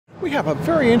We have a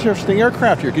very interesting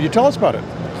aircraft here. Could you tell us about it?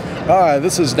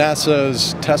 This is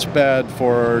NASA's test bed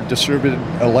for distributed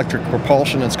electric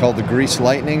propulsion. It's called the Grease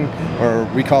Lightning, or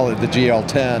we call it the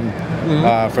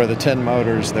GL10 for the 10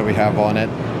 motors that we have on it.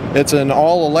 It's an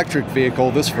all-electric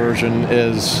vehicle. This version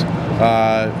is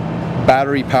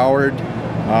battery powered.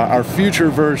 Our future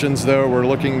versions, though, we're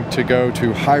looking to go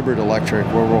to hybrid electric,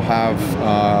 where we'll have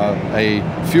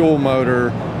a fuel motor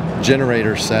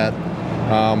generator set,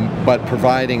 but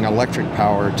providing electric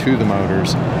power to the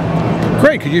motors.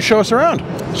 Great, could you show us around?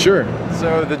 Sure.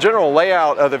 So the general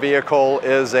layout of the vehicle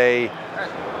is a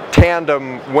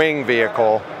tandem wing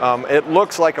vehicle. It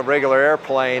looks like a regular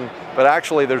airplane, but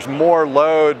actually there's more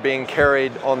load being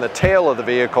carried on the tail of the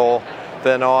vehicle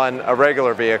than on a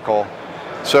regular vehicle.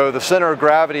 So the center of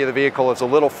gravity of the vehicle is a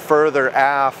little further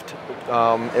aft.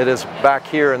 It is back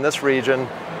here in this region.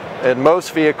 In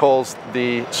most vehicles,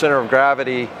 the center of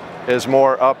gravity is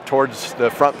more up towards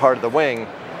the front part of the wing.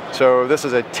 So this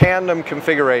is a tandem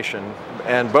configuration,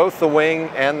 and both the wing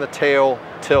and the tail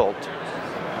tilt.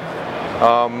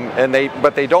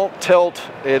 But they don't tilt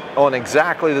it on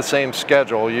exactly the same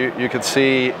schedule. You can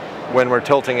see when we're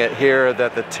tilting it here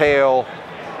that the tail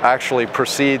actually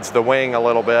precedes the wing a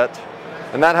little bit.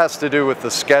 And that has to do with the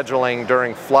scheduling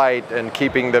during flight and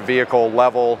keeping the vehicle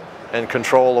level and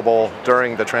controllable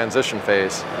during the transition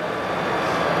phase.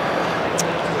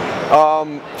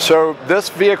 So this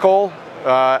vehicle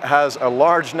has a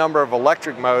large number of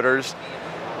electric motors.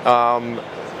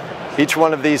 Each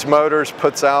one of these motors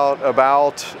puts out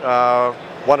about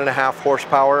 1.5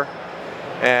 horsepower,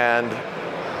 and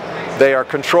they are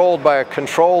controlled by a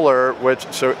controller,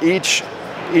 so each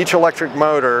electric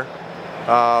motor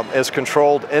is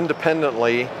controlled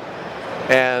independently,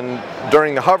 and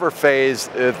during the hover phase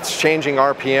it's changing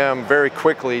RPM very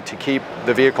quickly to keep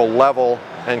the vehicle level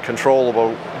and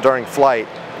controllable during flight.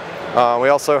 We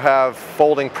also have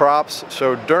folding props,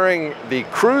 so during the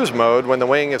cruise mode, when the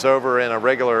wing is over in a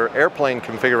regular airplane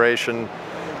configuration,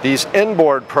 these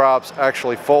inboard props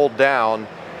actually fold down,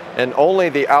 and only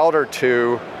the outer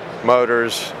two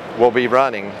motors will be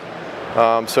running.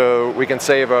 So we can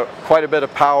save quite a bit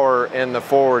of power in the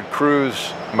forward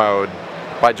cruise mode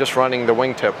by just running the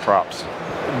wingtip props.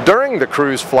 During the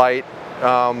cruise flight,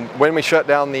 when we shut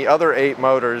down the other 8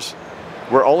 motors,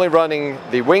 we're only running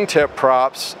the wingtip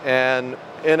props, and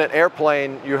in an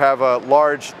airplane you have a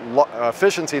large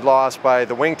efficiency loss by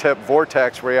the wingtip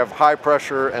vortex, where you have high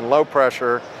pressure and low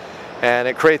pressure, and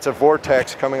it creates a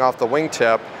vortex coming off the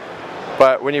wingtip.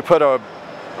 But when you put a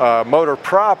motor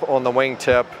prop on the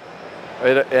wingtip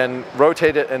and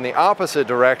rotate it in the opposite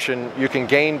direction, you can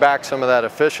gain back some of that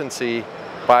efficiency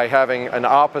by having an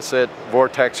opposite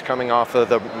vortex coming off of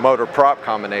the motor prop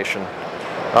combination.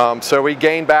 So we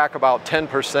gain back about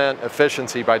 10%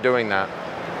 efficiency by doing that.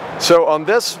 So on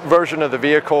this version of the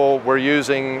vehicle, we're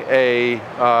using a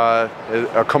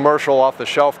commercial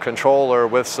off-the-shelf controller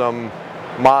with some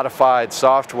modified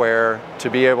software to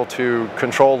be able to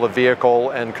control the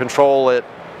vehicle and control it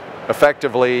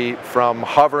effectively from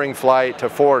hovering flight to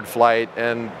forward flight,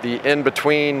 and the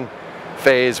in-between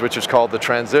phase, which is called the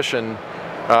transition,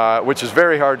 which is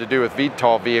very hard to do with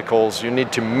VTOL vehicles. You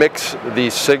need to mix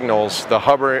these signals, the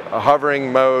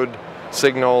hovering mode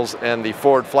signals and the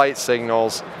forward flight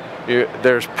signals.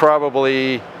 There's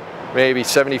probably maybe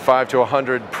 75 to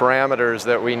 100 parameters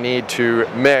that we need to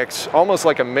mix, almost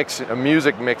like a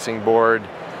music mixing board,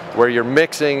 where you're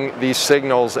mixing these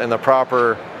signals in the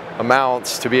proper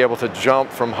amounts to be able to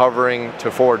jump from hovering to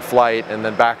forward flight and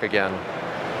then back again.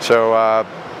 So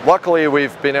luckily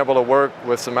we've been able to work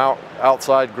with some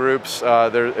outside groups.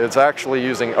 It's actually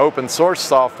using open source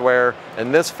software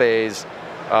in this phase,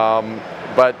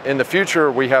 but in the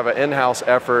future we have an in-house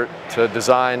effort to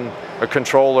design a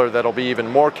controller that'll be even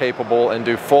more capable and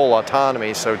do full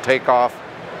autonomy, so take off,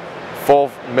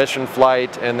 full mission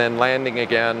flight, and then landing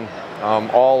again,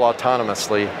 all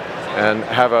autonomously, and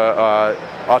have a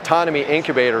autonomy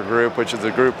incubator group, which is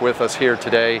a group with us here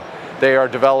today. They are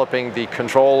developing the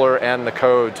controller and the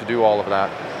code to do all of that.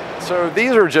 So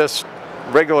these are just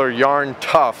regular yarn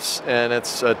tufts, and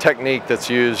it's a technique that's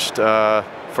used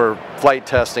for flight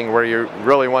testing, where you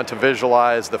really want to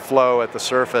visualize the flow at the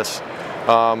surface.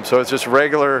 So it's just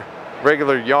regular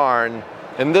yarn.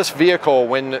 In this vehicle,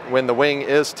 when the wing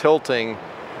is tilting,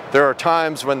 there are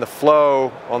times when the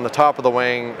flow on the top of the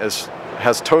wing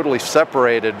has totally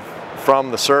separated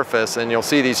from the surface, and you'll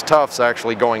see these tufts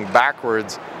actually going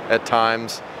backwards at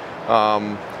times.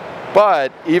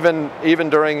 But even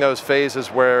during those phases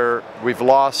where we've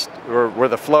lost, or where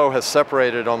the flow has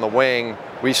separated on the wing,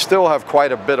 we still have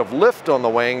quite a bit of lift on the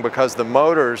wing, because the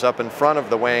motors up in front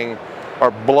of the wing are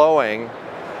blowing,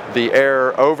 the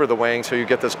air over the wing, so you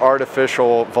get this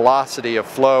artificial velocity of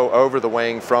flow over the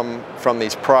wing from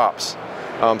these props.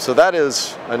 So that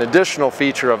is an additional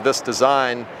feature of this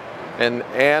design,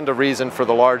 and a reason for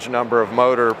the large number of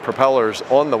motor propellers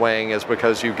on the wing is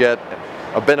because you get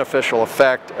a beneficial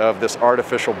effect of this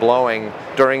artificial blowing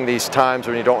during these times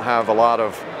when you don't have a lot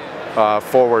of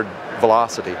forward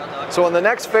velocity. So in the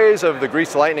next phase of the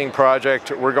Grease Lightning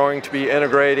project, we're going to be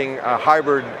integrating a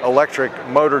hybrid electric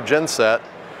motor genset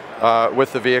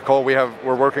with the vehicle.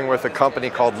 We're working with a company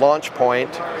called Launch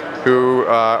Point, who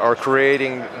are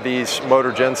creating these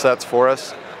motor gensets for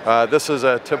us. This is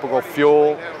a typical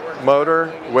fuel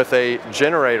motor with a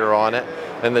generator on it,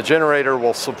 and the generator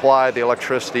will supply the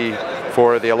electricity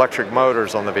for the electric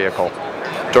motors on the vehicle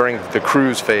during the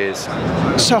cruise phase.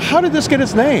 So how did this get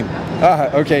its name?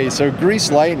 Okay, so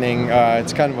Grease Lightning,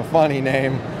 it's kind of a funny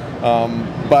name,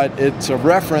 but it's a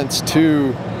reference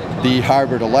to the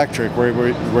hybrid electric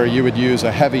where you would use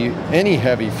any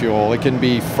heavy fuel. It can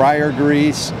be fryer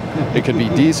grease, it could be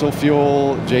diesel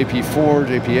fuel, JP4,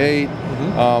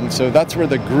 JP8. So that's where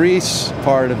the grease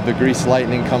part of the Grease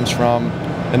Lightning comes from,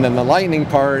 and then the lightning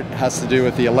part has to do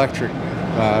with the electric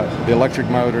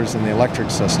motors and the electric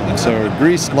system. So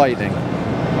Grease Lightning.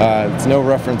 It's no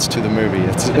reference to the movie.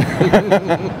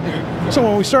 So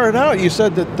when we started out, you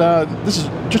said that this is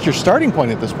just your starting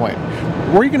point at this point.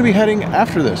 Where are you going to be heading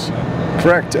after this?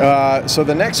 Correct. So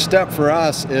the next step for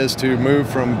us is to move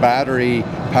from battery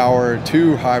power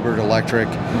to hybrid electric,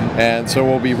 and so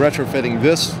we'll be retrofitting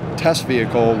this test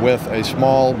vehicle with a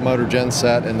small motor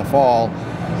genset in the fall.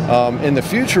 In the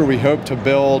future, we hope to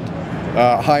build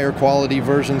higher quality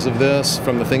versions of this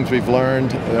from the things we've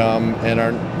learned,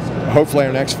 and hopefully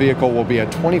our next vehicle will be a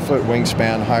 20-foot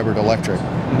wingspan hybrid electric.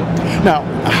 Now,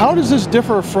 how does this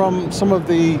differ from some of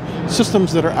the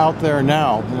systems that are out there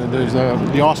now? There's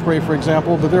the Osprey, for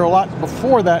example, but there are a lot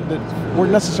before that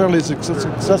weren't necessarily as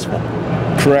successful.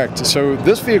 Correct. So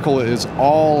this vehicle is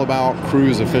all about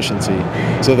cruise efficiency.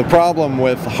 So the problem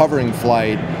with hovering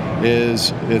flight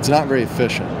is it's not very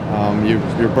efficient.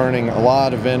 You're burning a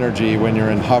lot of energy when you're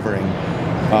in hovering.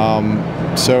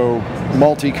 So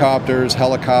multi-copters,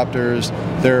 helicopters,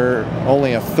 they're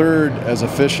only a third as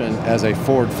efficient as a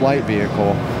forward flight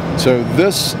vehicle. So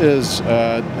this is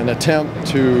an attempt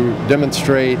to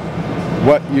demonstrate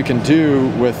what you can do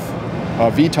with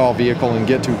a VTOL vehicle and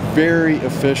get to very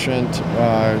efficient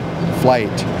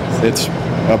flight. It's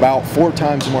about 4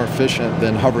 times more efficient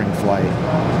than hovering flight.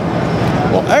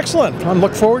 Well, excellent. I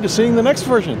look forward to seeing the next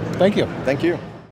version. Thank you. Thank you.